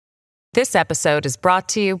This episode is brought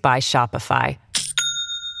to you by Shopify.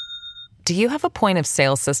 Do you have a point of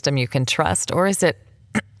sale system you can trust, or is it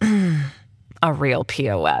a real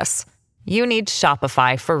POS? You need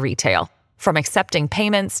Shopify for retail. From accepting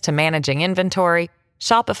payments to managing inventory,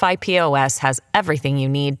 Shopify POS has everything you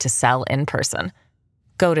need to sell in person.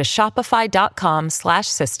 Go to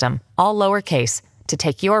shopify.com/system, all lowercase, to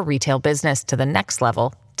take your retail business to the next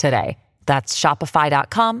level today. That's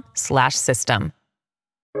shopify.com/system.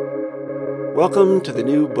 Welcome to the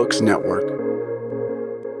New Books Network.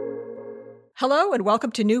 Hello, and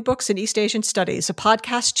welcome to New Books in East Asian Studies, a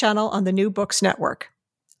podcast channel on the New Books Network.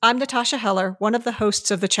 I'm Natasha Heller, one of the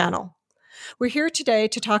hosts of the channel. We're here today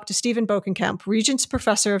to talk to Steven Bokenkamp, Regents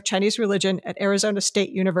Professor of Chinese Religion at Arizona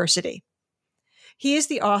State University. He is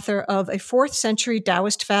the author of A 4th Century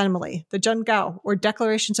Taoist Family, the Zhengao, or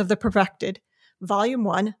Declarations of the Perfected, Volume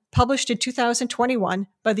 1, published in 2021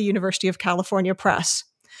 by the University of California Press.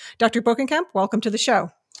 Dr. Bokenkamp, welcome to the show.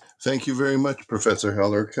 Thank you very much, Professor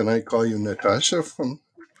Heller. Can I call you Natasha?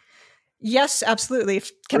 Yes, absolutely.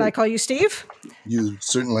 Can I call you Steve? You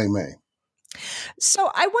certainly may. So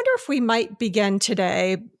I wonder if we might begin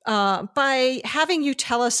today by having you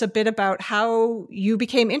tell us a bit about how you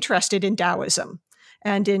became interested in Taoism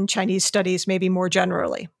and in Chinese studies, maybe more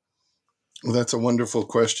generally. Well, that's a wonderful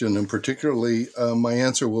question, and particularly my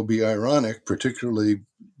answer will be ironic, particularly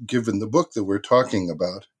given the book that we're talking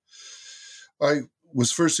about. I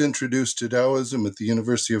was first introduced to Taoism at the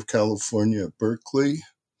University of California at Berkeley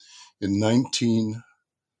in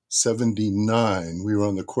 1979. We were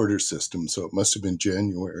on the quarter system, so it must have been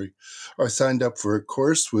January. I signed up for a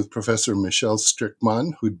course with Professor Michel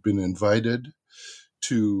Strickmann, who'd been invited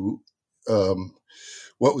to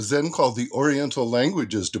what was then called the Oriental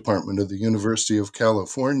Languages Department of the University of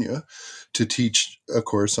California to teach a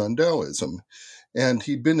course on Taoism. And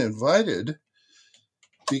he'd been invited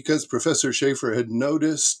because Professor Schaefer had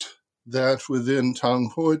noticed that within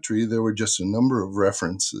Tang poetry, there were just a number of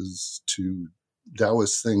references to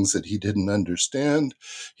Taoist things that he didn't understand.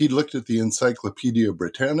 He looked at the Encyclopedia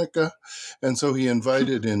Britannica, and so he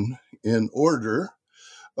invited in order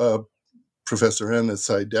Professor Anna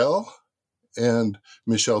Seidel and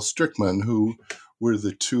Michel Strickmann, who were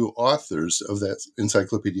the two authors of that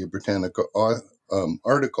Encyclopedia Britannica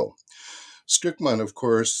article. Strickmann, of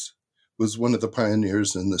course, was one of the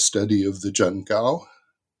pioneers in the study of the Zhengao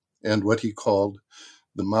and what he called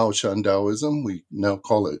the Mao Shan Taoism. We now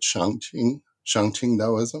call it Shangqing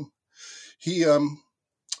Taoism. He,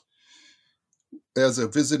 as a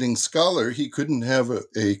visiting scholar, he couldn't have a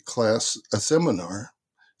seminar,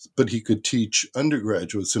 but he could teach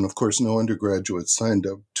undergraduates, and of course no undergraduates signed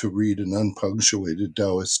up to read an unpunctuated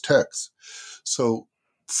Taoist text. So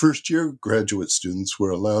first-year graduate students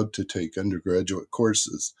were allowed to take undergraduate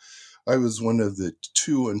courses. I was one of the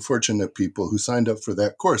two unfortunate people who signed up for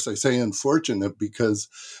that course. I say unfortunate because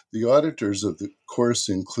the auditors of the course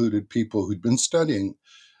included people who'd been studying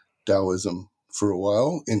Taoism for a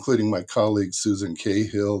while, including my colleagues Susan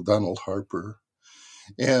Cahill, Donald Harper,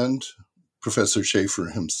 and Professor Schaefer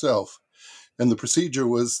himself. And the procedure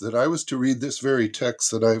was that I was to read this very text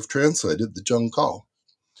that I've translated, the Zhengao,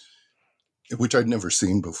 which I'd never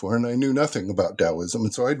seen before, and I knew nothing about Taoism.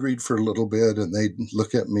 And so I'd read for a little bit, and they'd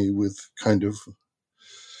look at me with kind of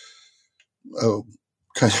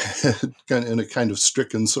in a kind of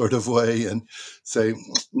stricken sort of way and say,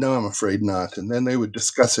 no, I'm afraid not. And then they would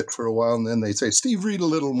discuss it for a while, and then they'd say, Steve, read a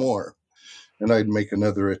little more. And I'd make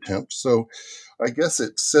another attempt. So I guess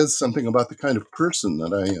it says something about the kind of person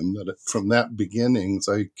that I am, that from that beginnings,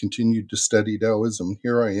 I continued to study Taoism.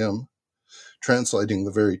 Here I am, translating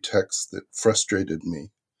the very text that frustrated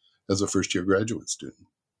me as a first-year graduate student.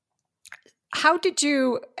 How did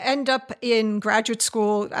you end up in graduate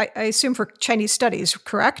school, I assume for Chinese studies,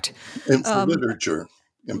 correct? And for literature.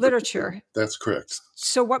 Literature. That's correct.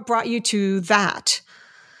 So what brought you to that?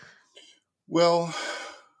 Well,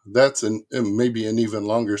 that's maybe an even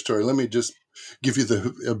longer story. Let me just give you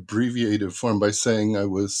the abbreviated form by saying I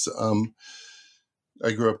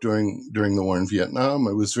grew up during the war in Vietnam.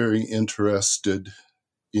 I was very interested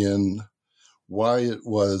in why it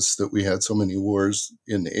was that we had so many wars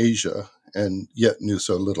in Asia and yet knew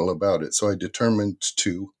so little about it. So I determined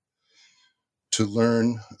to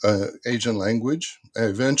learn Asian language. I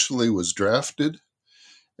eventually was drafted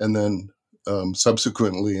and then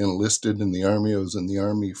subsequently enlisted in the Army. I was in the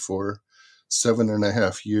Army for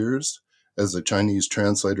 7.5 years as a Chinese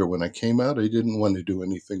translator. When I came out, I didn't want to do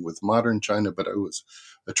anything with modern China, but I was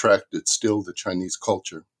attracted still to Chinese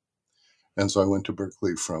culture. And so I went to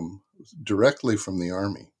Berkeley directly from the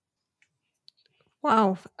Army.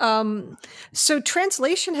 Wow. So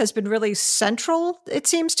translation has been really central, it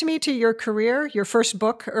seems to me, to your career. Your first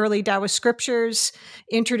book, Early Taoist Scriptures,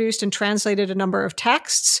 introduced and translated a number of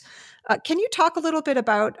texts. Can you talk a little bit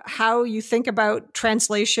about how you think about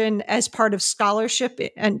translation as part of scholarship,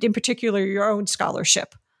 and in particular, your own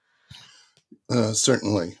scholarship?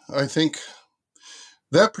 Certainly. I think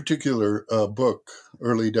that particular book,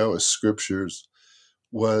 Early Taoist Scriptures,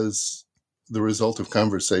 was the result of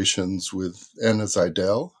conversations with Anna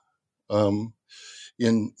Zeidel.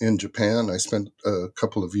 In Japan, I spent a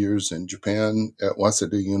couple of years in Japan at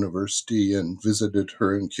Waseda University and visited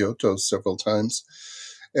her in Kyoto several times.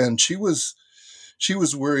 And she was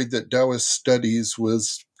worried that Taoist studies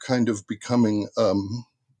was kind of becoming an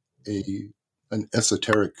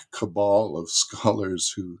esoteric cabal of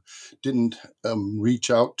scholars who didn't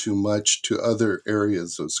reach out too much to other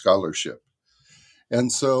areas of scholarship.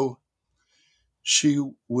 And so she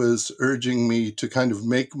was urging me to kind of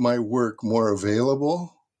make my work more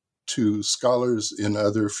available to scholars in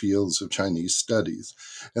other fields of Chinese studies.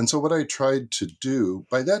 And so what I tried to do,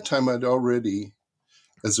 by that time I'd already,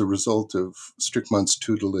 as a result of Strickmann's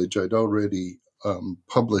tutelage, I'd already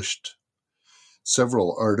published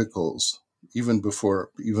several articles, even before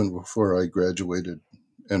I graduated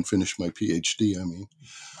and finished my PhD.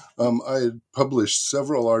 I had published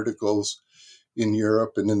several articles in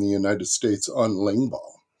Europe and in the United States on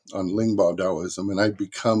Lingbao Taoism, and I'd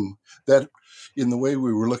become that. In the way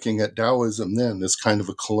we were looking at Taoism then as kind of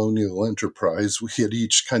a colonial enterprise, we had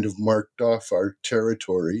each kind of marked off our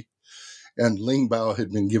territory, and Lingbao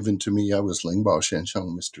had been given to me. I was Lingbao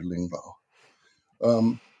Shanshang, Mr. Lingbao.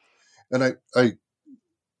 And I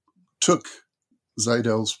took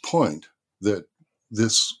Zeidel's point that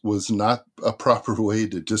this was not a proper way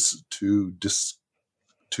to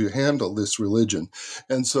handle this religion.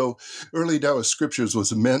 And so Early Taoist Scriptures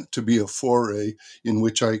was meant to be a foray in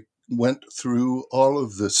which I went through all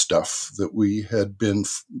of the stuff that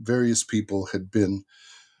various people had been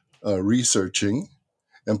researching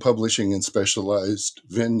and publishing in specialized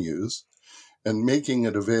venues, and making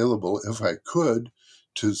it available, if I could,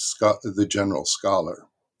 to the general scholar.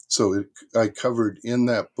 So I covered in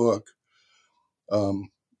that book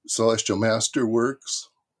Celestial Master works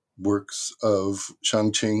of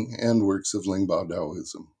Shangqing, and works of Lingbao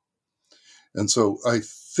Taoism. And so I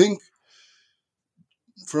think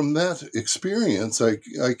from that experience, I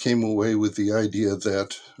came away with the idea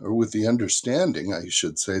with the understanding, I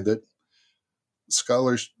should say, that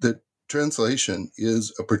translation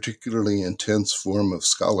is a particularly intense form of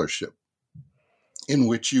scholarship in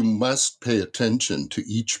which you must pay attention to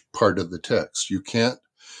each part of the text. You can't,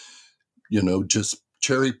 just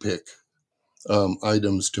cherry pick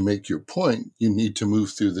items to make your point. You need to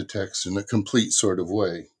move through the text in a complete sort of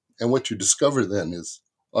way. And what you discover then is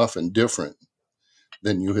often different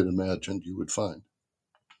than you had imagined you would find.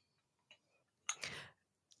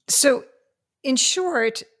 So, in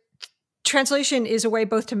short, translation is a way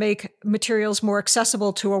both to make materials more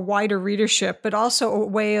accessible to a wider readership, but also a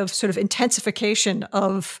way of sort of intensification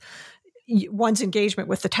of one's engagement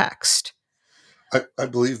with the text. I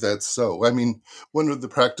believe that's so. One of the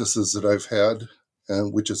practices that I've had,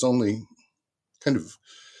 which has only kind of,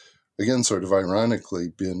 again, sort of ironically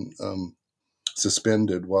been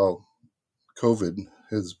suspended while COVID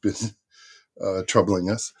has been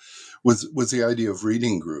troubling us, was the idea of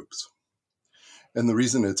reading groups. And the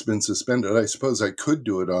reason it's been suspended, I suppose I could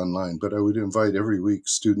do it online, but I would invite every week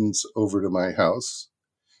students over to my house,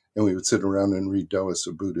 and we would sit around and read Taoist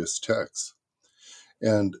or Buddhist texts.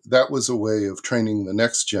 And that was a way of training the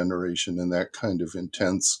next generation in that kind of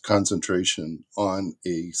intense concentration on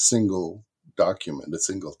a single document, a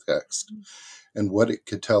single text, and what it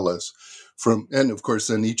could tell us and of course,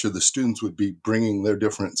 then each of the students would be bringing their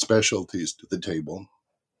different specialties to the table.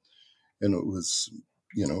 And it was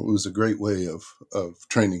a great way of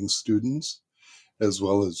training students as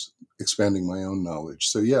well as expanding my own knowledge.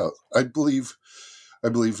 So yeah, I believe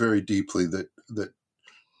very deeply that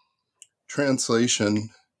translation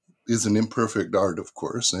is an imperfect art, of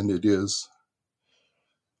course, and it is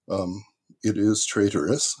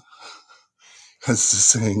traitorous, as the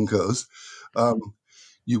saying goes.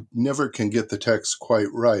 You never can get the text quite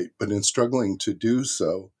right, but in struggling to do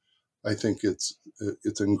so, I think it's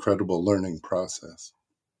an incredible learning process.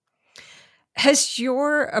 Has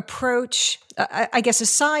your approach, I guess,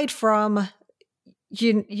 aside from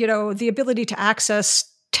the ability to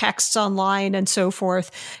access texts online and so forth,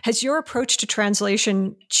 has your approach to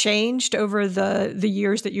translation changed over the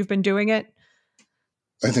years that you've been doing it?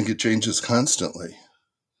 I think it changes constantly.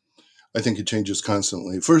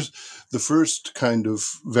 The first kind of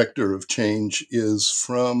vector of change is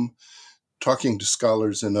from talking to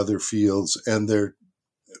scholars in other fields and the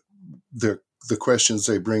questions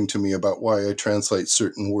they bring to me about why I translate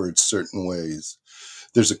certain words certain ways.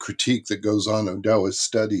 There's a critique that goes on of Taoist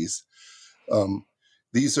studies.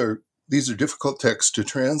 These are difficult texts to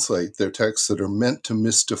translate. They're texts that are meant to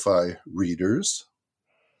mystify readers,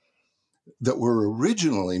 that were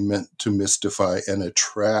originally meant to mystify and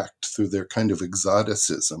attract through their kind of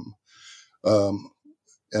exoticism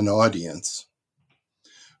an audience.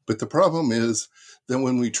 But the problem is that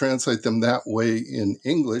when we translate them that way in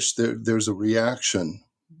English, there's a reaction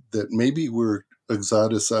that maybe we're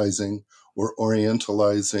exoticizing or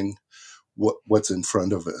orientalizing what's in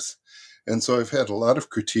front of us. And so I've had a lot of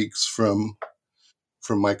critiques from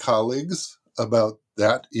my colleagues about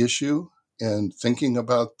that issue and thinking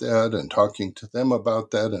about that and talking to them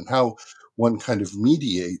about that and how one kind of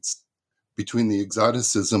mediates between the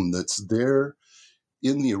exoticism that's there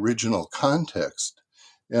in the original context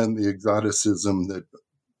and the exoticism that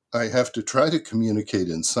I have to try to communicate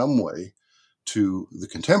in some way to the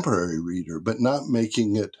contemporary reader, but not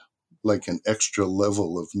making it like an extra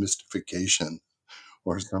level of mystification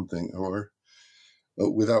or something, or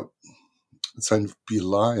without kind of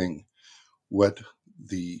belying what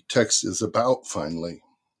the text is about. Finally,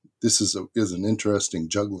 this is an interesting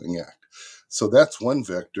juggling act. So that's one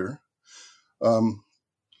vector.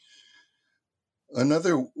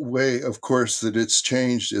 Another way, of course, that it's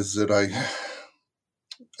changed is that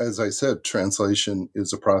as I said, translation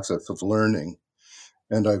is a process of learning.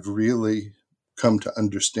 And I've really come to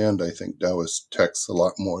understand, I think, Taoist texts a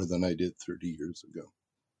lot more than I did 30 years ago.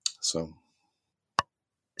 So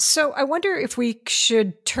I wonder if we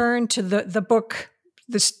should turn to the book,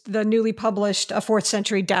 the newly published A Fourth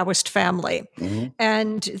Century Taoist Family. Mm-hmm.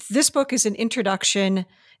 And this book is an introduction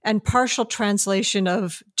and partial translation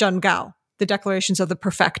of Zhen Gao, the Declarations of the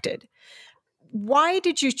Perfected. Why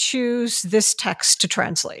did you choose this text to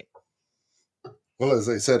translate? Well, as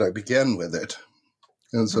I said, I began with it.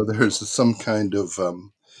 And so there's some kind of,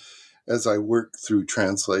 as I work through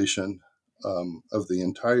translation of the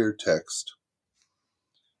entire text,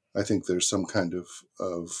 I think there's some kind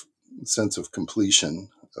of sense of completion,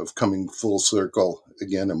 of coming full circle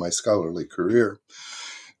again in my scholarly career.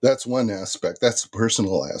 That's one aspect. That's the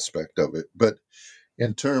personal aspect of it. But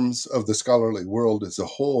in terms of the scholarly world as a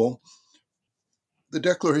whole, the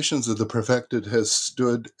Declarations of the Perfected has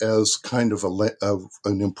stood as kind of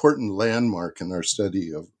an important landmark in our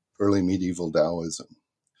study of early medieval Taoism,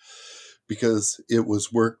 because it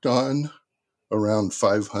was worked on around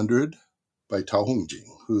 500 by Tao Hongjing,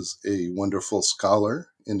 who's a wonderful scholar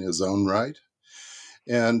in his own right.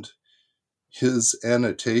 And his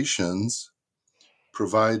annotations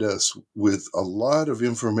provide us with a lot of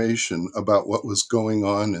information about what was going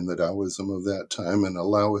on in the Taoism of that time and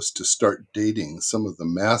allow us to start dating some of the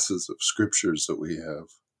masses of scriptures that we have.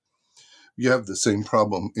 You have the same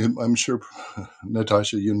problem. I'm sure,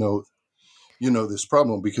 Natasha, you know this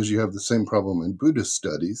problem because you have the same problem in Buddhist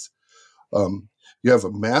studies. You have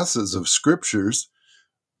masses of scriptures,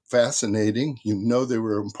 fascinating. You know they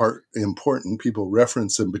were important. People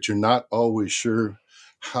reference them, but you're not always sure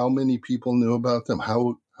how many people knew about them.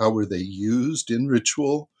 How were they used in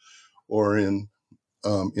ritual or in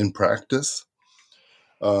practice?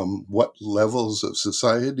 What levels of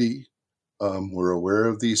society were aware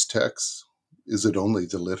of these texts? Is it only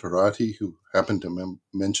the literati who happen to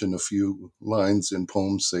mention a few lines in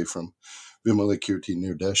poems, say from Vimalakirti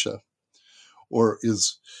Nirdesha? Or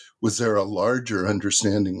was there a larger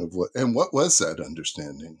understanding of what was that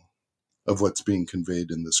understanding of what's being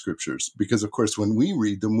conveyed in the scriptures? Because, of course, when we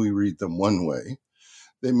read them one way.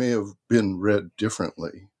 They may have been read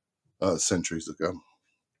differently centuries ago.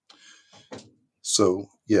 So,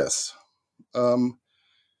 yes,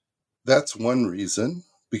 that's one reason,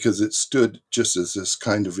 because it stood just as this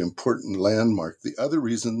kind of important landmark. The other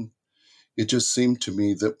reason, it just seemed to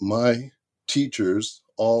me that my teachers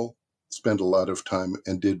all spent a lot of time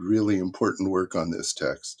and did really important work on this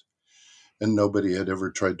text, and nobody had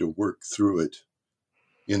ever tried to work through it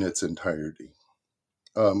in its entirety.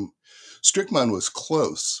 Strickmann was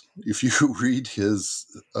close. If you read his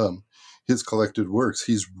collected works,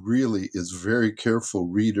 he's really is very careful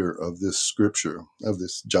reader of this scripture, of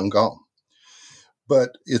this Zhen Gao.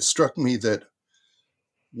 But it struck me that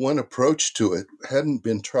one approach to it hadn't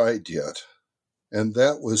been tried yet, and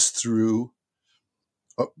that was through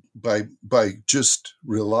by just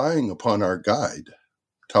relying upon our guide,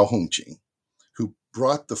 Tao Hongjing, who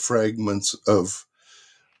brought the fragments of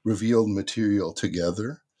revealed material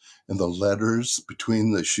together, and the letters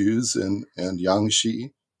between the Xus and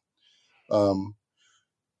Yangshi,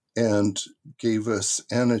 and gave us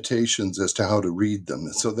annotations as to how to read them.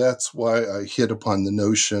 And so that's why I hit upon the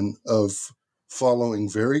notion of following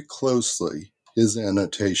very closely his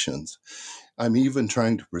annotations. I'm even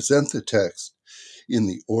trying to present the text in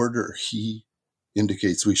the order he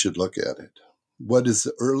indicates we should look at it. What is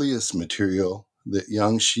the earliest material that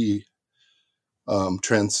Yang Shi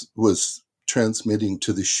was transmitting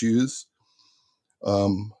to the Shus?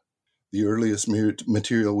 The earliest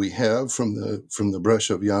material we have from the brush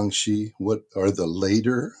of Yang Shi. What are the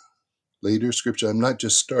later scripture? I'm not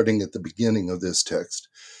just starting at the beginning of this text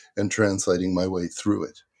and translating my way through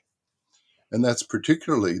it. And that's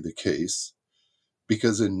particularly the case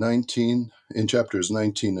because in chapters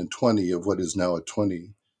 19 and 20 of what is now a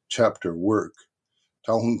 20-chapter work,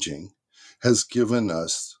 Tao Hongjing has given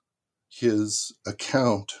us his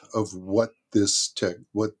account of what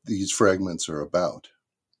these fragments are about,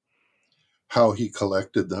 how he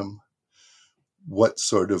collected them, what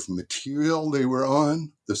sort of material they were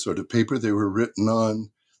on, the sort of paper they were written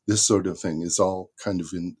on. This sort of thing is all kind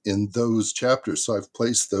of in those chapters. So I've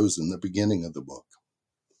placed those in the beginning of the book.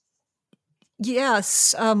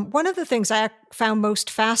 Yes. One of the things I found most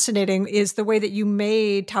fascinating is the way that you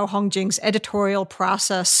made Tao Hongjing's editorial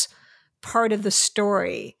process part of the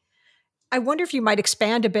story. I wonder if you might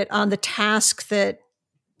expand a bit on the task that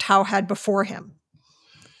Tao had before him.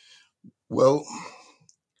 Well,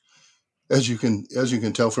 as you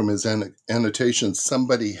can tell from his annotations,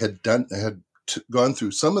 somebody had gone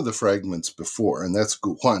through some of the fragments before, and that's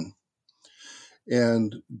Gu Huan.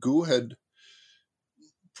 And Gu had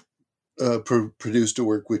produced a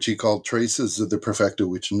work which he called Traces of the Perfected,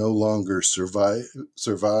 which no longer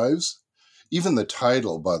survives. Even the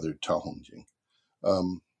title bothered Tao Hongjing.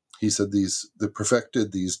 He said the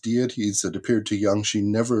perfected, these deities that appeared to Yang Shi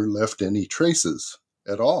never left any traces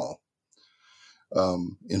at all.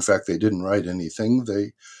 In fact, they didn't write anything.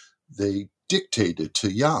 They dictated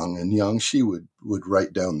to Yang, and Yang Shi would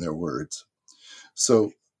write down their words.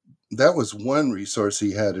 So that was one resource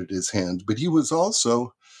he had at his hand. But he was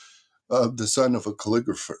also the son of a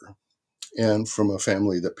calligrapher, and from a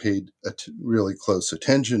family that paid really close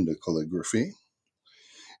attention to calligraphy.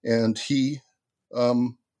 And he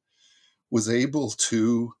was able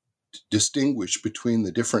to distinguish between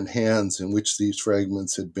the different hands in which these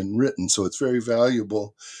fragments had been written. So it's very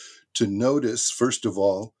valuable to notice, first of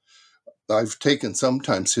all, I've taken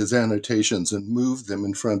sometimes his annotations and moved them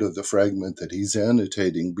in front of the fragment that he's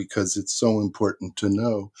annotating because it's so important to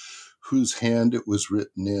know whose hand it was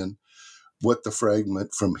written in, what the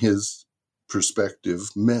fragment from his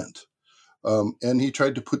perspective meant. And he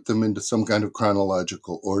tried to put them into some kind of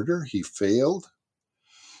chronological order. He failed.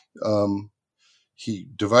 He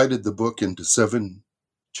divided the book into 7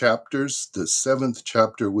 chapters. The 7th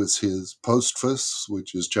chapter was his Postface,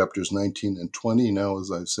 which is chapters 19 and 20 now,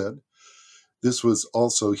 as I've said. This was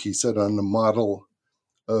also, he said, on the model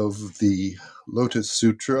of the Lotus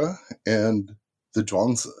Sutra and the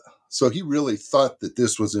Zhuangzi. So he really thought that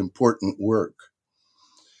this was important work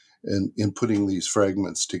in putting these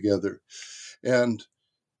fragments together. And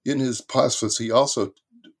in his Postface, he also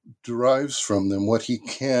derives from them what he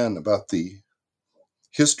can about the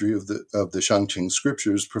history of the Shangqing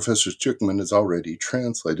scriptures. Professor Strickman has already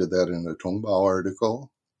translated that in a Tongbao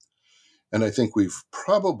article. And I think we've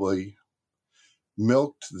probably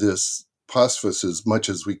milked this Postface as much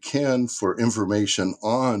as we can for information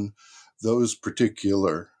on those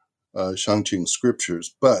particular Shangqing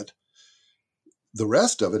scriptures, but the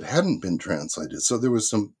rest of it hadn't been translated. So there was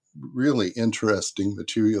some really interesting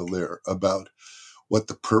material there about what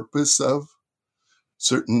the purpose of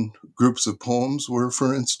certain groups of poems were,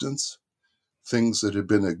 for instance, things that had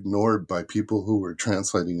been ignored by people who were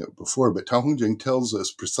translating it before. But Tao Hongjing tells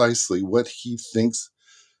us precisely what he thinks,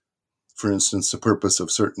 for instance, the purpose of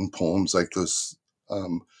certain poems, like those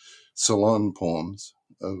Ceylon poems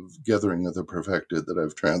of Gathering of the Perfected that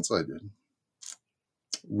I've translated.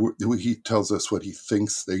 He tells us what he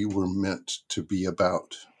thinks they were meant to be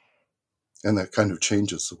about. And that kind of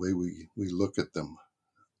changes the way we look at them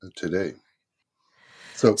today.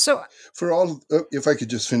 So for all, if I could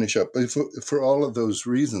just finish up, for all of those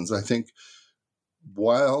reasons, I think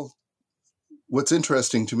while what's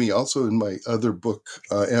interesting to me also in my other book,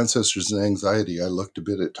 Ancestors and Anxiety, I looked a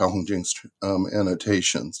bit at Tao Hongjing's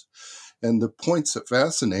annotations. And the points that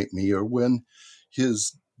fascinate me are when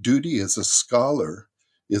his duty as a scholar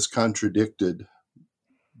is contradicted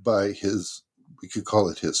by his, we could call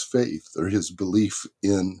it his faith or his belief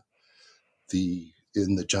in the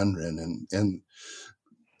Zhenren. And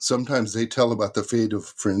sometimes they tell about the fate of,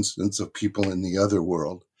 for instance, of people in the other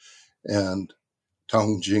world. And Tao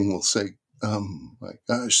Hongjing will say, my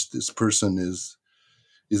gosh, this person is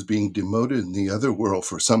is being demoted in the other world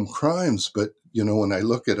for some crimes. But, when I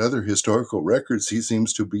look at other historical records, he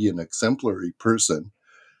seems to be an exemplary person.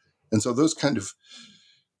 And so those kind of,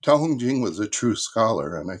 Tao Hongjing was a true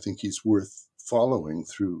scholar, and I think he's worth following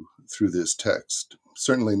through this text.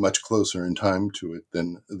 Certainly much closer in time to it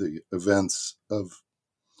than the events that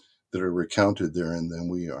are recounted therein than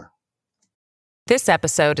we are. This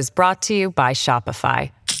episode is brought to you by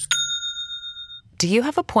Shopify. Do you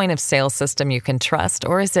have a point of sale system you can trust,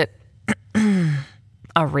 or is it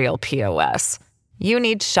a real POS? You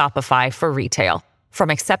need Shopify for retail. From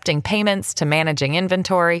accepting payments to managing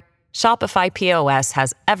inventory, Shopify POS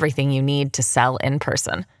has everything you need to sell in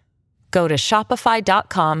person. Go to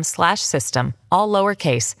shopify.com/system, all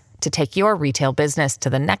lowercase, to take your retail business to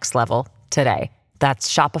the next level today.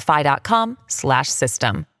 That's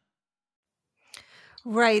shopify.com/system.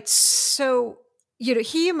 Right. So,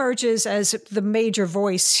 he emerges as the major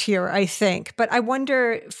voice here, I think. But I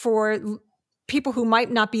wonder, for people who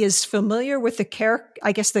might not be as familiar with the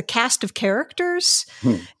cast of characters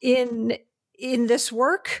in this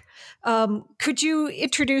work, could you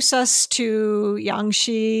introduce us to Yang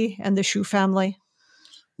Shi and the Shu family?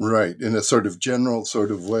 Right. In a sort of general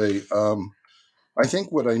sort of way. I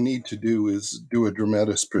think what I need to do is do a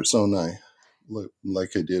dramatis personae,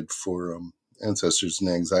 like I did for Ancestors and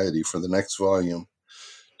Anxiety for the next volume,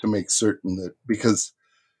 to make certain that, because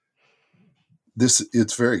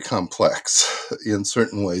it's very complex in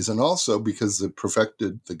certain ways, and also because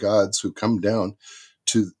the gods who come down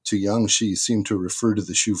to Yang Shi seem to refer to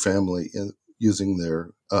the Shu family using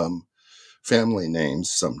their family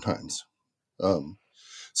names sometimes.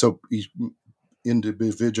 So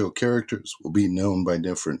individual characters will be known by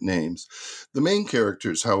different names. The main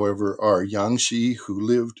characters, however, are Yang Shi, who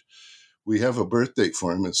lived, we have a birth date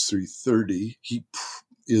for him, it's 330. He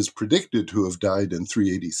is predicted to have died in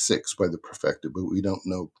 386 by the Perfecta, but we don't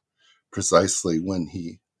know precisely when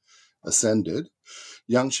he ascended.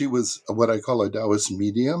 Yang Shi was what I call a Taoist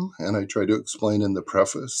medium, and I try to explain in the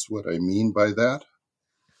preface what I mean by that,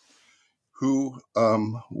 who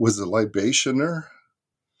was a libationer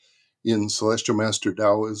in Celestial Master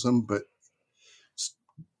Taoism, but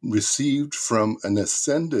received from an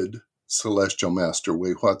ascended Celestial Master,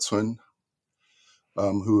 Wei Huacun,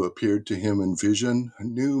 who appeared to him in vision,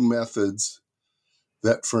 new methods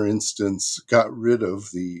that, for instance, got rid of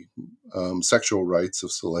the sexual rites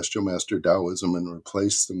of Celestial Master Taoism and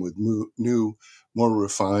replaced them with new, more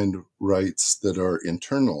refined rites that are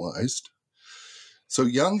internalized. So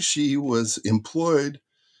Yang Shi was employed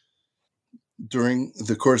during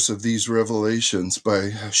the course of these revelations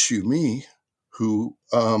by Xu Mi, who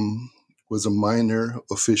was a minor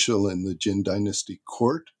official in the Jin Dynasty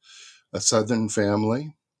court, a southern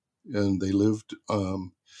family, and they lived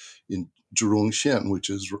in Zhurongxian, which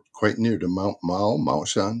is quite near to Mount Mao,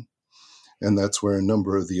 Maoshan, and that's where a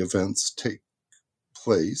number of the events take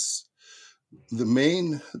place.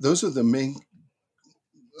 Those are the main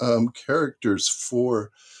characters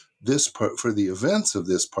for this part, for the events of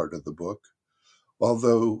this part of the book,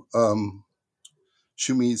 although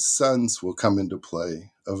Shumi's sons will come into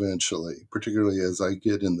play eventually, particularly as I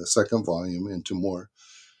get in the second volume into more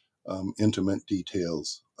intimate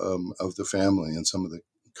details of the family and some of the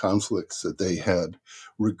conflicts that they had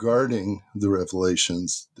regarding the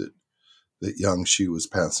revelations that Yang Shi was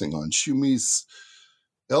passing on. Shumi's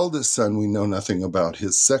eldest son we know nothing about.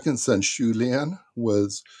 His second son, Xu Lian,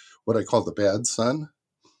 was what I call the bad son.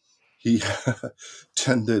 He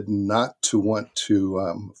tended not to want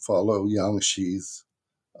to follow Yang Shi's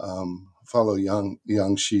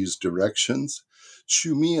directions.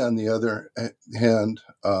 Xu Mi, on the other hand,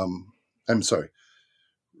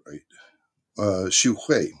 Xu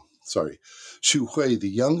Hui, the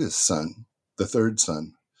youngest son, the third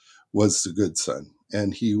son, was the good son.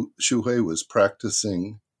 And Xu Hui was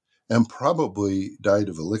practicing and probably died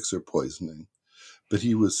of elixir poisoning. But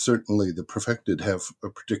he was certainly, the Perfected have a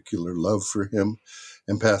particular love for him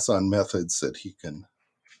and pass on methods that he can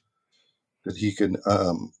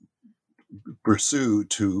pursue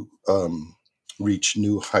to reach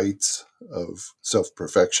new heights of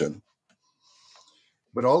self-perfection.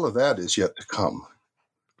 But all of that is yet to come.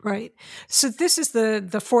 Right. So this is the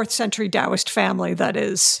 4th century Taoist family that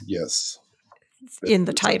is in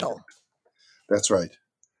the title. That's right.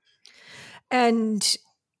 And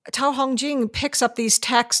Tao Hongjing picks up these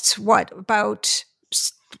texts, about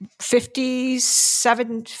 50,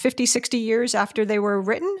 60 years after they were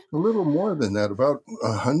written? A little more than that, about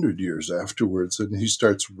 100 years afterwards. And he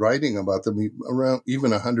starts writing about them around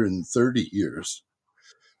even 130 years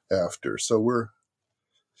after. So we're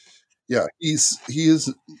Yeah, he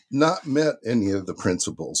has not met any of the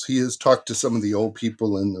principals. He has talked to some of the old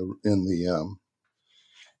people in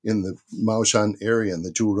the Maoshan area, in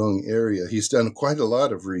the Zhurong area. He's done quite a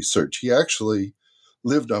lot of research. He actually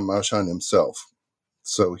lived on Maoshan himself.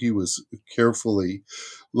 So he was carefully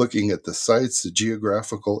looking at the sites, the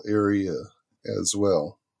geographical area as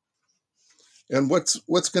well. And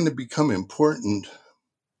what's going to become important,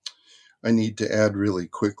 I need to add really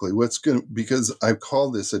quickly, because I've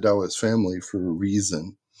called this a Taoist family for a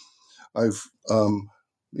reason. I've,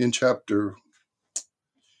 in chapter,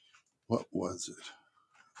 what was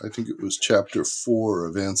it? I think it was chapter 4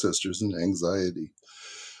 of Ancestors and Anxiety.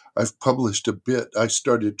 I've published a bit. I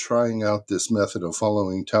started trying out this method of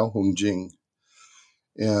following Tao Hongjing,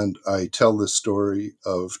 and I tell the story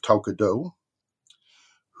of Tao Kedo,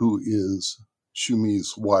 who is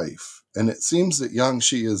Shumi's wife. And it seems that Yang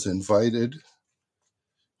Shi is invited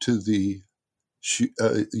to the Shu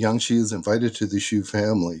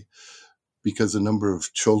family because a number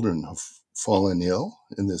of children have fallen ill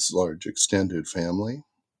in this large extended family.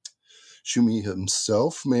 Shumi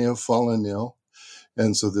himself may have fallen ill,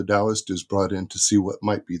 and so the Taoist is brought in to see what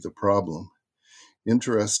might be the problem.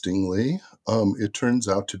 Interestingly, it turns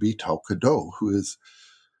out to be Tao Kedo,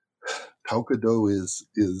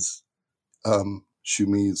 is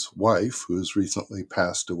Shumi's wife, who has recently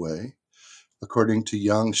passed away. According to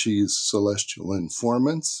Yang Shi's celestial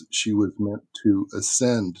informants, she was meant to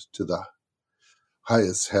ascend to the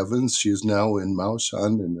highest heavens. She is now in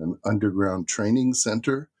Maoshan in an underground training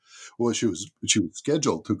center. Well, she was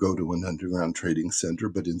scheduled to go to an underground training center,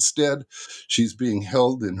 but instead she's being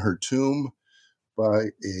held in her tomb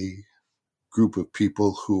by a group of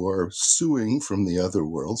people who are suing from the other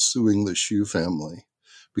world, suing the Shu family,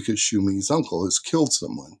 because Shumi's uncle has killed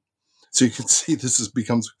someone. So you can see this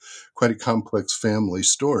becomes quite a complex family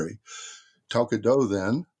story. Tao Kedo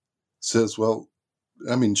then says, well,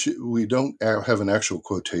 I mean, we don't have an actual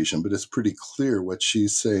quotation, but it's pretty clear what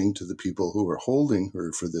she's saying to the people who are holding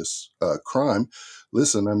her for this crime.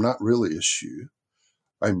 Listen, I'm not really a Shu.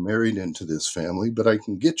 I'm married into this family, but I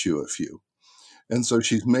can get you a few. And so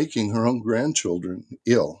she's making her own grandchildren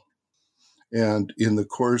ill. And in the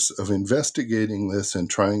course of investigating this and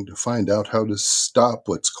trying to find out how to stop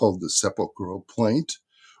what's called the sepulchral plaint,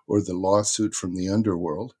 or the lawsuit from the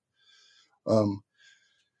underworld,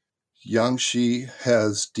 Yang Shi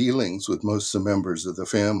has dealings with most of the members of the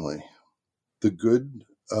family. The good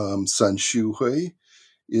son Xu Hui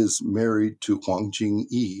is married to Huang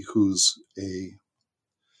Jingyi, who's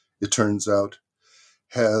it turns out,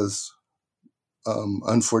 has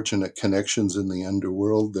unfortunate connections in the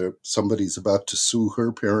underworld. Somebody's about to sue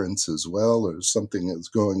her parents as well, or something is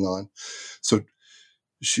going on. So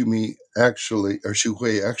Xu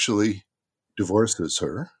Hui actually divorces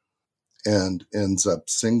her and ends up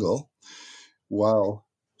single, while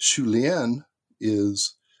Xu Lian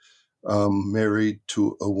is married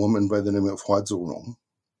to a woman by the name of Hua Zurong,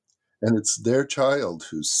 and it's their child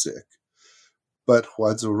who's sick. But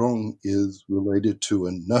Hua Zurong is related to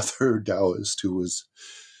another Taoist who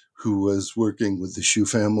was working with the Shu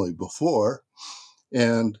family before,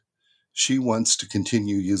 and she wants to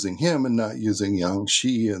continue using him and not using Yang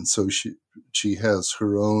Shi, and so she has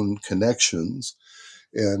her own connections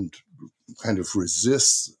and kind of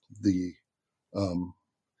resists the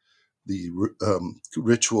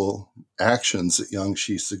ritual actions that Yang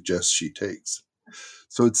Shi suggests she takes.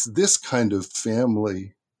 So it's this kind of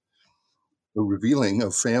family, the revealing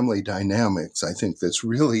of family dynamics, I think, that's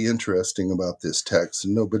really interesting about this text.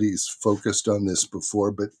 And nobody's focused on this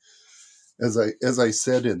before, but as I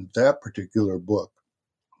said in that particular book,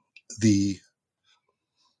 the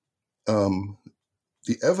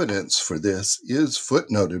evidence for this is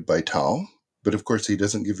footnoted by Tao, but of course he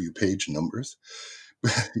doesn't give you page numbers.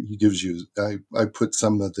 He gives you, I put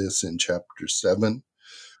some of this in chapter 7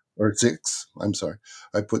 or 6. I'm sorry.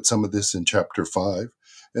 I put some of this in chapter 5.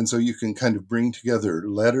 And so you can kind of bring together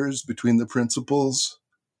letters between the principles,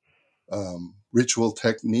 ritual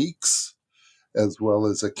techniques, as well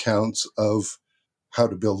as accounts of how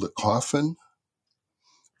to build a coffin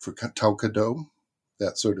for Tao Kedo,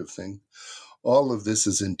 that sort of thing. All of this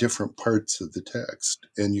is in different parts of the text,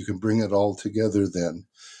 and you can bring it all together then.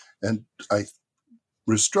 And I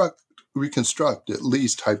reconstruct, at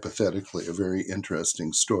least hypothetically, a very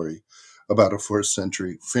interesting story about a 4th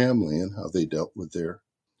century family and how they dealt with their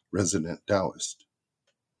resident Taoist.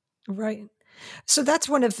 Right. So that's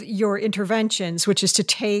one of your interventions, which is to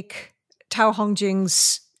take Tao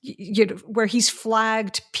Hongjing's, where he's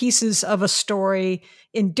flagged pieces of a story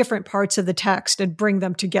in different parts of the text and bring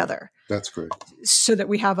them together. That's great. So that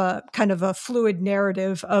we have a kind of a fluid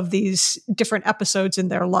narrative of these different episodes in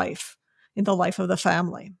their life. in the life of the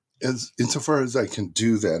family. Insofar as I can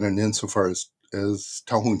do that, and insofar as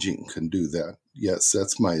Tao Hongjing can do that, yes,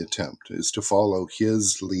 that's my attempt, is to follow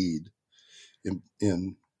his lead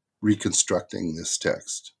in reconstructing this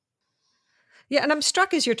text. Yeah, and I'm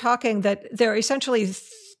struck as you're talking that there are essentially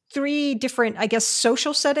three different, I guess,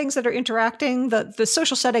 social settings that are interacting. The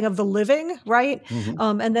social setting of the living, right?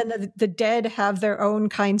 Mm-hmm. And then the dead have their own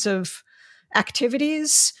kinds of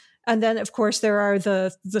activities. And then, of course, there are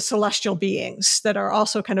the celestial beings that are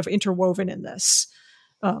also kind of interwoven in this.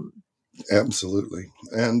 Absolutely.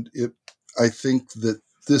 And I think that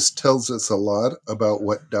this tells us a lot about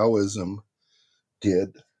what Taoism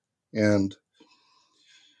did and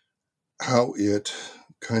how it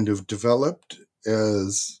kind of developed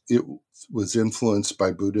as it was influenced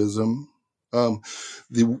by Buddhism. One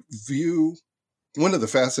of the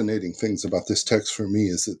fascinating things about this text for me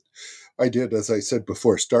is that I did, as I said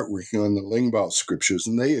before, start working on the Lingbao scriptures,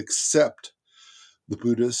 and they accept the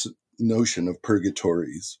Buddhist notion of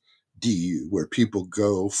purgatories, Diyu, where people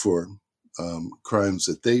go for crimes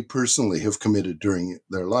that they personally have committed during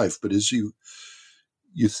their life. But as you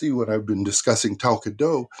see what I've been discussing, Tao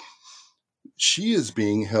Kedo, she is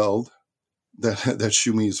being held, that's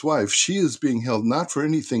Shumi's wife, she is being held not for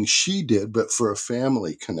anything she did, but for a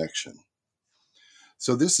family connection.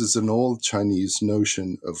 So this is an old Chinese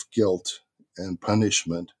notion of guilt and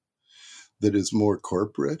punishment that is more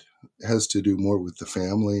corporate, has to do more with the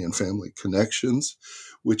family and family connections,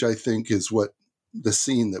 which I think is what the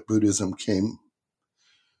scene that Buddhism came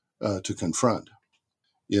to confront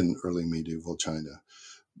in early medieval China.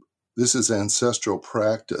 This is ancestral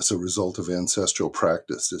practice, a result of ancestral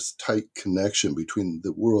practice, this tight connection between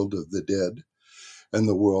the world of the dead and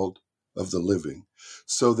the world of the living.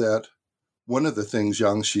 So that one of the things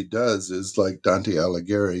Yang Shi does is, like Dante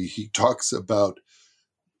Alighieri, he talks about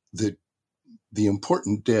the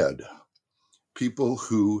important dead, people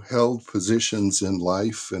who held positions in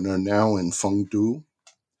life and are now in Fengdu.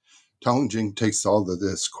 Tao Hongjing takes all of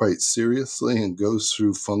this quite seriously and goes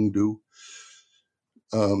through Fengdu,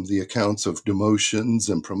 the accounts of demotions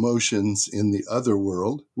and promotions in the other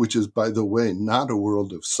world, which is, by the way, not a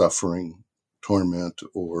world of suffering, torment,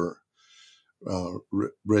 or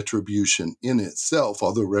retribution in itself,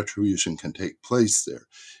 although retribution can take place there.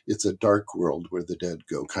 It's a dark world where the dead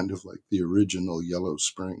go, kind of like the original Yellow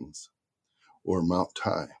Springs or Mount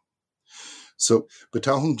Tai. So, but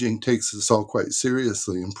Tao Hongjing takes this all quite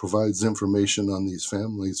seriously and provides information on these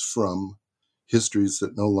families from histories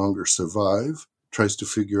that no longer survive, tries to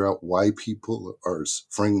figure out why people are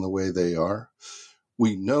suffering the way they are.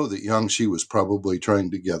 We know that Yang Shi was probably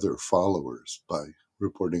trying to gather followers by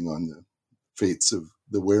reporting on the fates of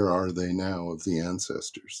the where are they now of the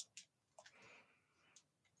ancestors.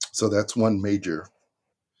 So that's one major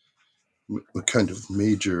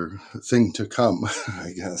thing to come,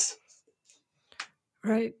 I guess.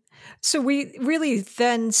 Right. So we really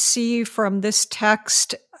then see from this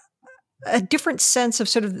text a different sense of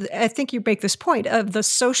sort of, I think you make this point, of the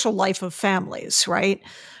social life of families, right?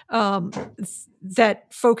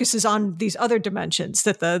 That focuses on these other dimensions,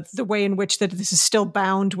 that the way in which that this is still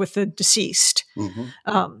bound with the deceased,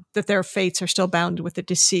 that their fates are still bound with the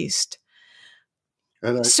deceased.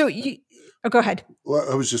 Go ahead.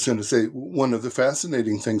 Well, I was just going to say, one of the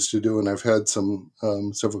fascinating things to do, and I've had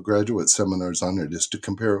several graduate seminars on it, is to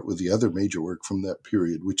compare it with the other major work from that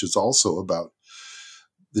period, which is also about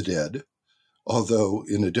the dead, although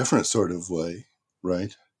in a different sort of way,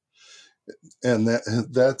 right? And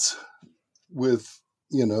that's with,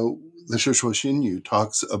 the Shishuo Xinyu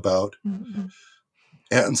talks about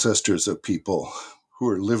ancestors of people who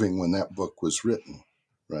are living when that book was written,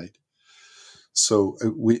 right? So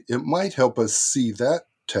it might help us see that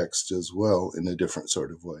text as well in a different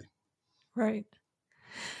sort of way. Right.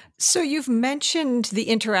 So you've mentioned the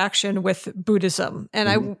interaction with Buddhism, and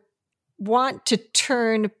I want to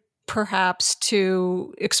turn perhaps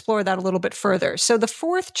to explore that a little bit further. So the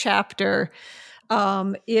fourth chapter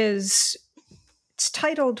it's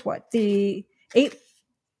titled what? The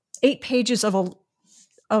eight pages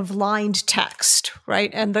of lined text, right?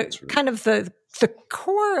 And kind of the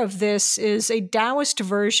core of this is a Taoist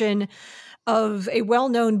version of a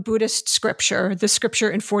well-known Buddhist scripture, the scripture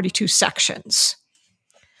in 42 sections.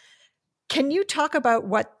 Can you talk about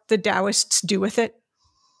what the Taoists do with it?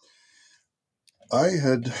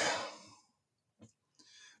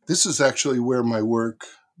 This is actually where my work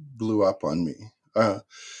blew up on me.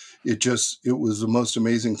 It was the most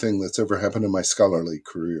amazing thing that's ever happened in my scholarly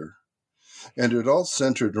career. And it all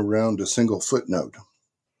centered around a single footnote.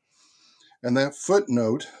 And that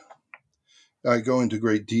footnote I go into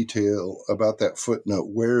great detail about that footnote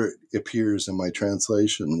where it appears in my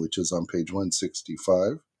translation, which is on page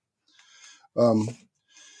 165.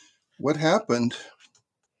 What happened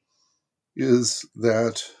is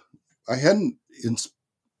that I hadn't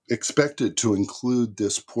expected to include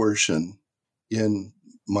this portion in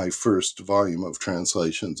my first volume of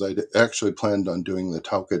translations. I'd actually planned on doing the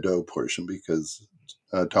Taokado portion because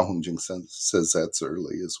Tao Hongjing says that's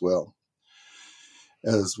early as well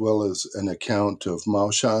as an account of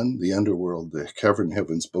Maoshan, the underworld, the cavern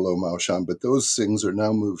heavens below Maoshan. But those things are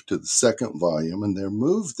now moved to the second volume, and they're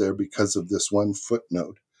moved there because of this one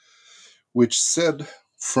footnote, which said,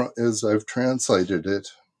 as I've translated it,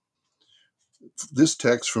 this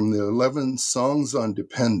text from the 11 Songs on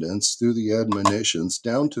Dependence through the admonitions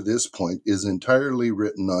down to this point is entirely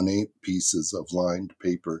written on 8 pieces of lined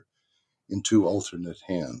paper in 2 alternate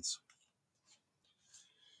hands.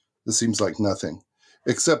 This seems like nothing,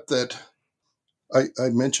 except that I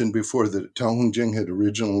mentioned before that Tao Hongjing had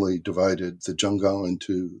originally divided the Zhenggao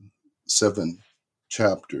into 7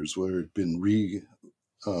 chapters, where it had been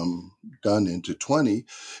done into 20.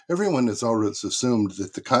 Everyone has always assumed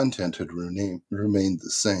that the content had remained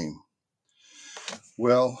the same.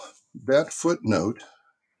 Well, that footnote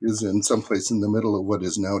is in someplace in the middle of what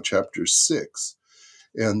is now chapter 6,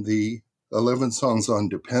 and the 11 Songs on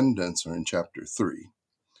Dependence are in chapter 3,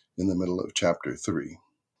 in the middle of chapter 3.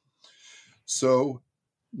 So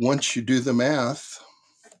once you do the math,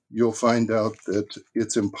 you'll find out that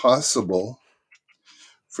it's impossible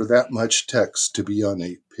for that much text to be on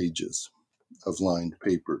 8 pages of lined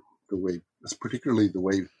paper, particularly the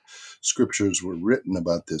way scriptures were written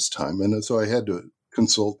about this time. And so I had to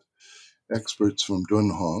consult experts from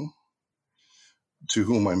Dunhuang, to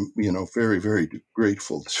whom I'm, very, very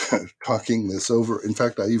grateful talking this over. In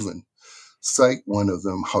fact, I even cite one of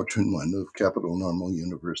them, Hao Chunwan of Capital Normal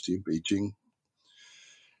University of Beijing.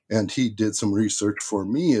 And he did some research for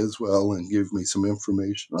me as well and gave me some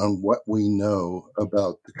information on what we know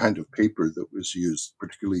about the kind of paper that was used,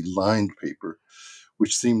 particularly lined paper,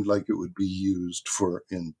 which seemed like it would be used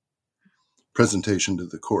in presentation to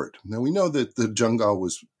the court. Now, we know that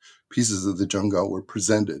pieces of the Zhenggao were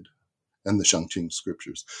presented, and the Shangqing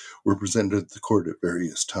scriptures were presented at the court at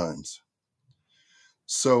various times.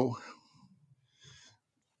 So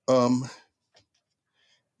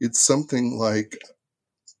it's something like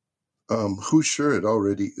Hu Shi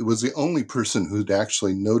was the only person who'd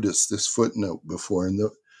actually noticed this footnote before,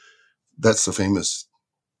 and that's the famous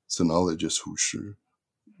sinologist Hu Shi,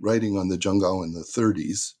 writing on the Zhenggao in the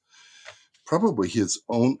 30s. Probably his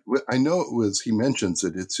own, I know he mentions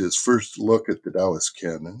that it's his first look at the Taoist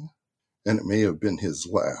canon, and it may have been his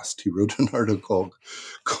last. He wrote an article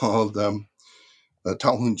called Tao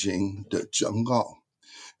Hongjing de Zhenggao,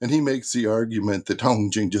 and he makes the argument that Tao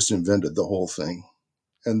Hongjing just invented the whole thing.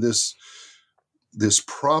 And this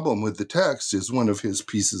problem with the text is one of his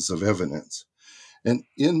pieces of evidence. And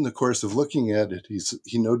in the course of looking at it,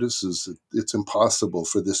 he notices that it's impossible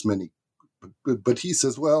for this many. But he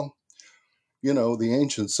says, well, the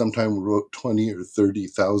ancients sometimes wrote 20 or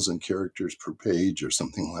 30,000 characters per page or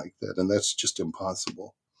something like that, and that's just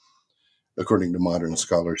impossible. According to modern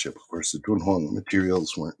scholarship, of course, the Dunhuang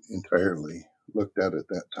materials weren't entirely looked at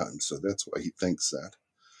that time, so that's why he thinks that.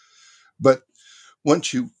 But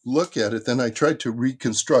once you look at it, then I tried to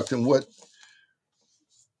reconstruct, and what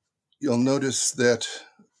you'll notice that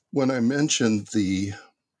when I mentioned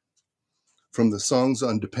from the Songs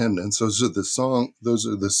on Dependence, those are the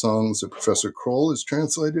songs that Professor Kroll has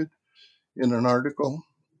translated in an article,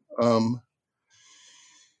 and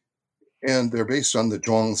they're based on the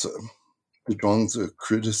Zhuangzian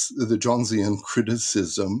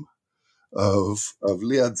criticism of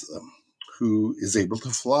Liezi, who is able to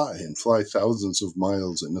fly thousands of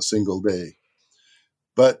miles in a single day.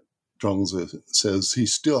 But Zhuangzi says he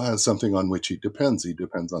still has something on which he depends. He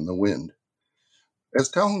depends on the wind. As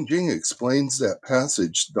Tao Hongjing explains that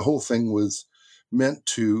passage, the whole thing was meant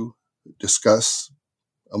to discuss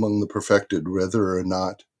among the perfected whether or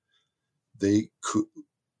not they could,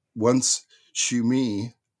 once Xu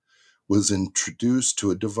Mi was introduced to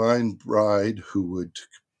a divine bride who would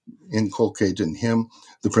inculcate in him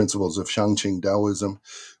the principles of Shangqing Taoism,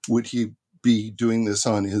 would he be doing this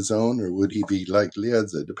on his own, or would he be like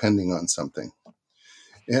Liezi, depending on something?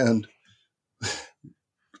 And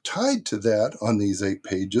tied to that on these 8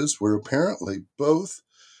 pages were apparently both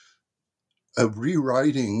a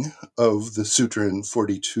rewriting of the sutra in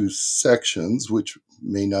 42 sections, which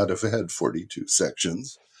may not have had 42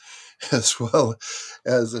 sections, as well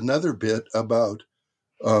as another bit about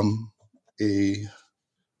a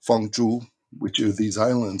Fangzhou, which are these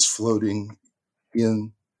islands floating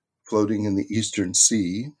in floating in the Eastern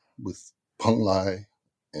Sea with Penglai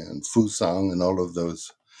and Fusang and all of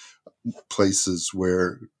those places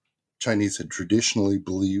where Chinese had traditionally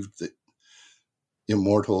believed that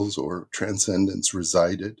immortals or transcendents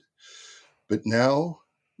resided. But now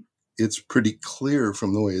it's pretty clear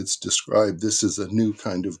from the way it's described, this is a new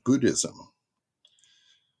kind of Buddhism.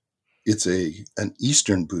 It's an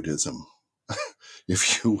Eastern Buddhism,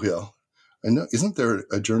 if you will. I know, isn't there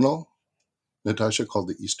a journal, Natasha, called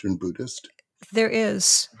The Eastern Buddhist? There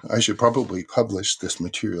is. I should probably publish this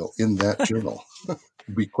material in that journal.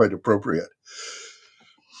 It'd be quite appropriate.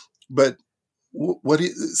 But what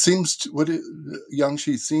Yang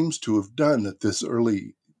Shi seems to have done at this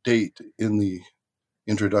early date in the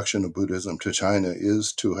introduction of Buddhism to China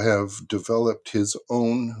is to have developed his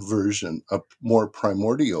own version, a more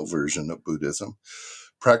primordial version of Buddhism,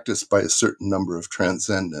 practiced by a certain number of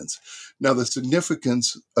transcendents. Now, the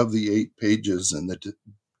significance of the 8 pages and the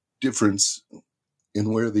difference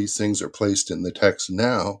in where these things are placed in the text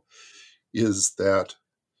now is that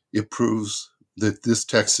it proves that this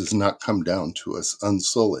text has not come down to us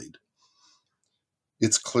unsullied.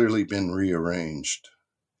 It's clearly been rearranged,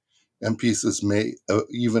 and pieces may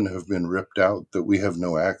even have been ripped out that we have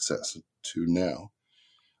no access to now.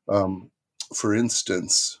 For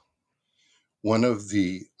instance, one of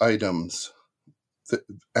the items that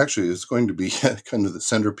actually is going to be kind of the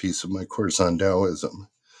centerpiece of my course on Taoism.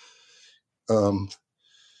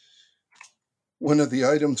 One of the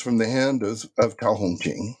items from the hand of Tao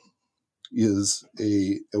Hongjing is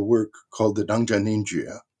a work called the Dangjia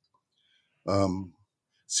Ninjia,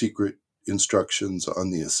 Secret Instructions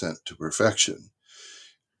on the Ascent to Perfection.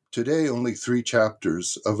 Today, only 3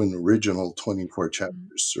 chapters of an original 24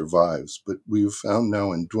 chapters survives, but we've found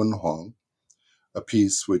now in Dunhuang a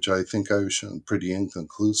piece which I think I've shown pretty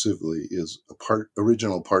inconclusively is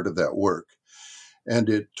original part of that work. And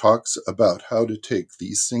it talks about how to take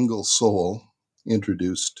the single soul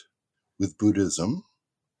introduced with Buddhism.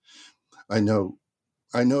 I know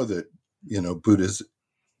that,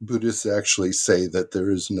 Buddhists actually say that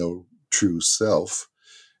there is no true self.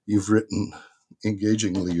 You've written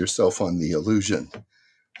engagingly yourself on the illusion,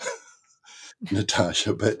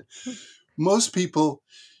 Natasha, but most people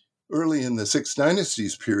early in the Six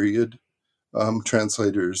Dynasties period,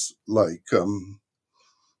 translators like Zhi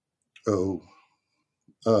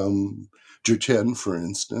Qian, for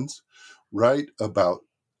instance, write about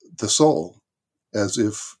the soul as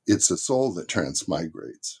if it's a soul that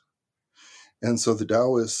transmigrates. And so the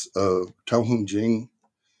Taoists of Tao Hongjing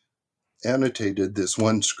annotated this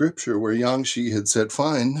one scripture where Yang Shi had said,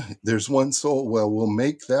 fine, there's one soul. Well, we'll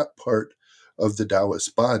make that part of the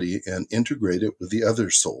Taoist body and integrate it with the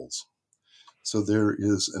other souls. So there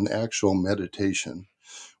is an actual meditation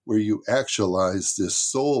where you actualize this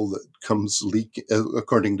soul that comes leaking,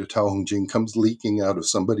 according to Tao Hongjing, comes leaking out of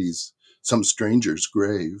some stranger's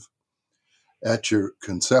grave at your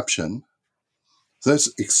conception. So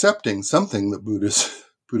that's accepting something that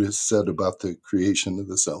Buddhists said about the creation of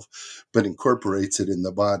the self, but incorporates it in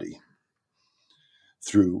the body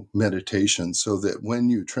through meditation so that when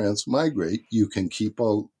you transmigrate, you can keep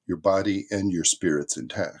all your body and your spirits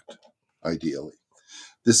intact, ideally.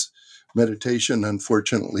 This meditation,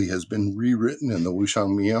 unfortunately, has been rewritten in the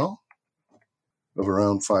Wushang Miao of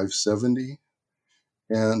around 570.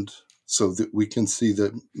 And so that we can see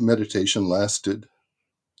that meditation lasted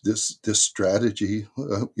this strategy,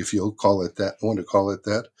 if you'll call it that, want to call it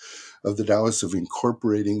that, of the Taoists of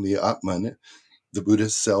incorporating the Atman, the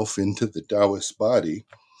Buddhist self, into the Taoist body,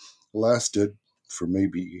 lasted for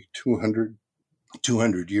maybe 200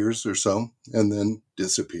 years or so, and then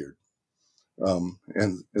disappeared.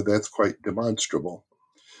 And that's quite demonstrable.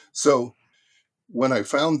 So when I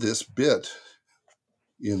found this bit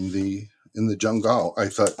in the Zhenggao, I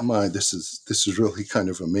thought, my, this is really kind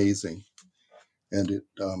of amazing. And it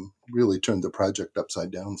really turned the project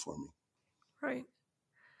upside down for me. Right.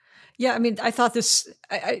 Yeah, I mean, I thought this,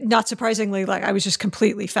 not surprisingly, like I was just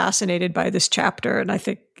completely fascinated by this chapter. And I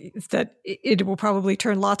think that it will probably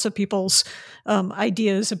turn lots of people's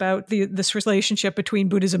ideas about this relationship between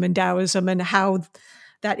Buddhism and Taoism and how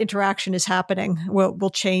that interaction is happening will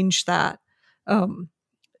change that.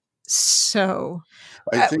 So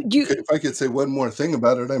I think if I could say one more thing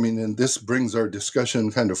about it, I mean, and this brings our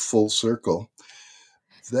discussion kind of full circle.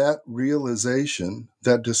 That realization,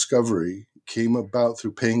 that discovery came about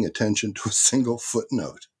through paying attention to a single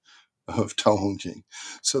footnote of Tao Hongjing.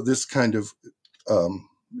 So this kind of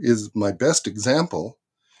is my best example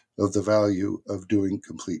of the value of doing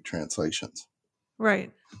complete translations.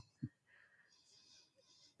 Right.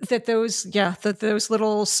 That those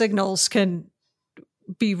little signals can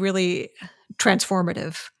be really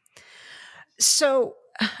transformative. So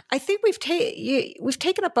I think we've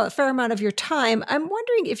taken up a fair amount of your time. I'm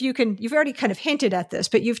wondering if you've already kind of hinted at this,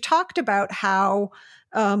 but you've talked about how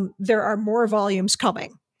there are more volumes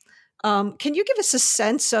coming. Can you give us a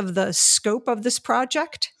sense of the scope of this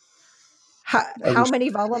project? How many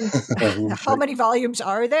volumes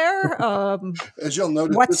are there? As you'll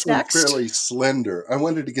notice, what's this one's next? fairly slender. I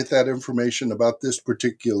wanted to get that information about this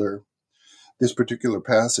particular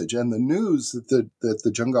passage, and the news that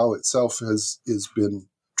the Zhenggao itself has been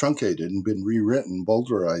truncated and been rewritten,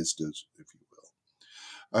 boulderized, if you will.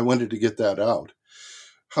 I wanted to get that out.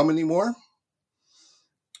 How many more?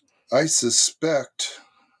 I suspect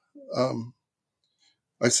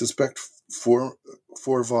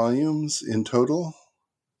four volumes in total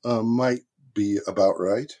might be about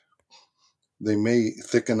right. They may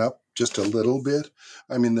thicken up just a little bit.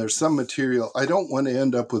 I mean, there's some material. I don't want to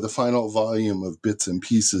end up with a final volume of bits and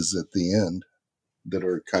pieces at the end that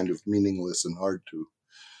are kind of meaningless and hard to.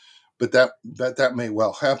 But that may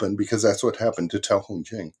well happen, because that's what happened to Tao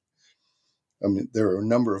Hongqing. I mean, there are a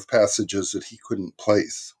number of passages that he couldn't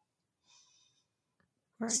place.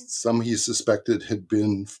 Right. Some he suspected had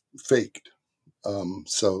been faked.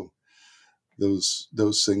 So those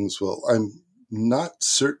things will. I'm not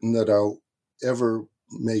certain that I'll ever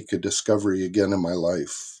make a discovery again in my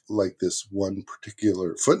life like this one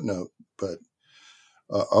particular footnote, but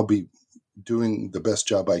I'll be doing the best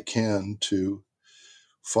job I can to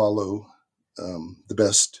follow the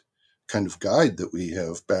best kind of guide that we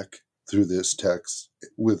have back through this text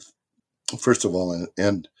with, first of all,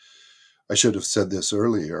 and I should have said this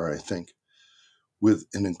earlier, I think, with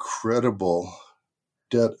an incredible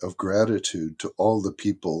debt of gratitude to all the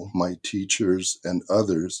people, my teachers and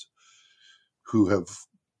others, who have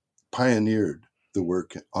pioneered the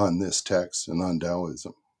work on this text and on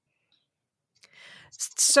Taoism.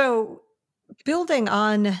 So building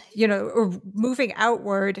on, or moving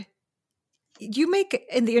outward, you make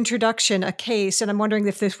in the introduction a case, and I'm wondering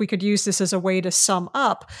if we could use this as a way to sum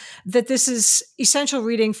up, that this is essential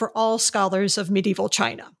reading for all scholars of medieval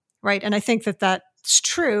China, right? And I think that that's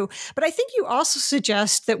true. But I think you also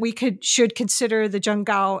suggest that we should consider the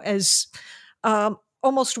Zhenggao as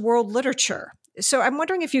almost world literature. So I'm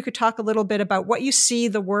wondering if you could talk a little bit about what you see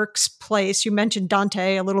the work's place. You mentioned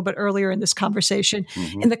Dante a little bit earlier in this conversation,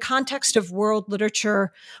 in the context of world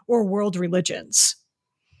literature or world religions.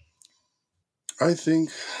 I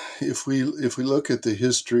think if we look at the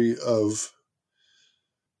history of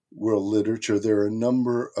world literature, there are a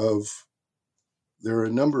number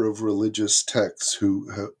of religious texts who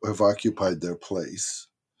have occupied their place.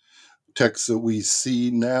 Texts that we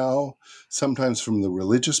see now, sometimes from the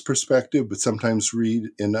religious perspective, but sometimes read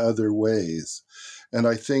in other ways. And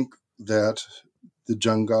I think that the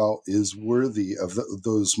Zhenggao is worthy of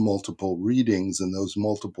those multiple readings and those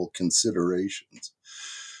multiple considerations.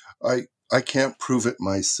 I can't prove it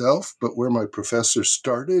myself, but where my professor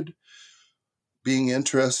started being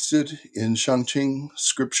interested in Shangqing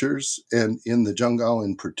scriptures and in the Zhenggao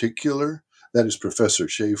in particular, that is Professor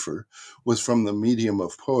Schaefer, was from the medium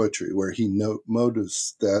of poetry, where he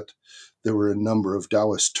noticed that there were a number of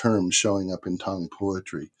Taoist terms showing up in Tang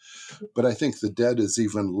poetry. But I think the debt is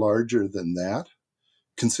even larger than that.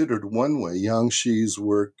 Considered one way, Yang Shi's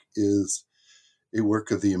work is a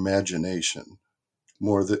work of the imagination.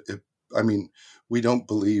 We don't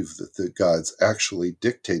believe that the gods actually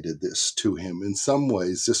dictated this to him. In some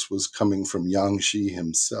ways, this was coming from Yang Shi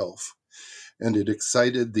himself, and it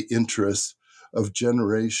excited the interest of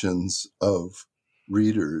generations of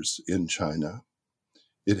readers in China.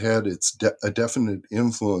 It had a definite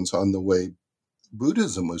influence on the way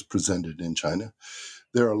Buddhism was presented in China.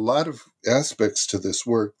 There are a lot of aspects to this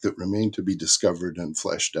work that remain to be discovered and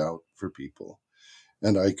fleshed out for people,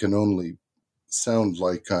 and I can only sound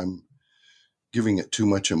like I'm giving it too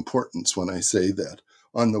much importance when I say that.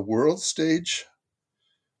 On the world stage,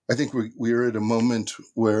 I think we are at a moment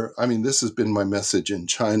where, this has been my message in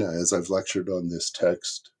China as I've lectured on this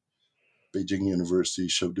text, Beijing University,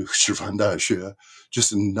 Shoudu Shivan Daxue,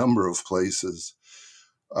 just a number of places,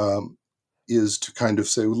 is to kind of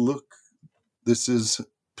say, look, this is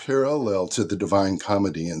parallel to the Divine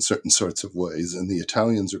Comedy in certain sorts of ways, and the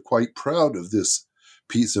Italians are quite proud of this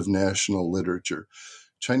piece of national literature.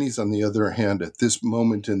 Chinese, on the other hand, at this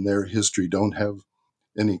moment in their history, don't have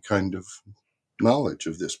any kind of knowledge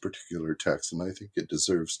of this particular text, and I think it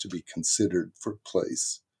deserves to be considered for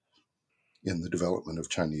place in the development of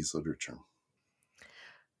Chinese literature.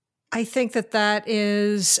 I think that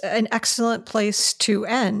is an excellent place to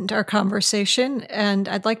end our conversation, and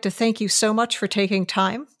I'd like to thank you so much for taking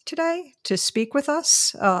time today to speak with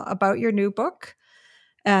us about your new book.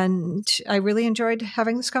 And I really enjoyed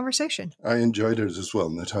having this conversation. I enjoyed it as well,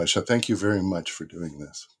 Natasha. Thank you very much for doing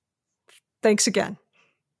this. Thanks again.